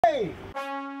Hey!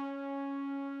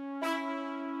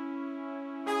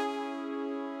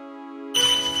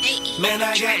 Man,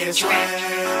 I got this swag.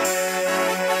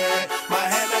 My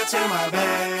hat matching my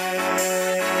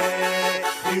bag.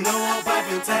 You know I'm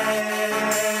poppin' tag.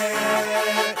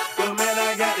 But man,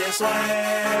 I got this swag.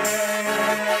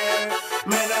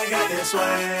 Man, I got this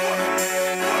swag.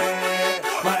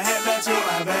 My hat matching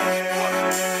my bag.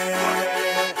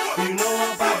 You know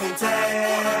I'm poppin'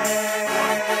 tag.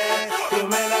 But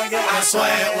man, I got this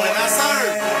swag when I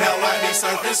serve. Now why they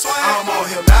surfing swag? I'm on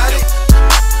him, naughty.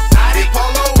 Naughty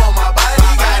polo.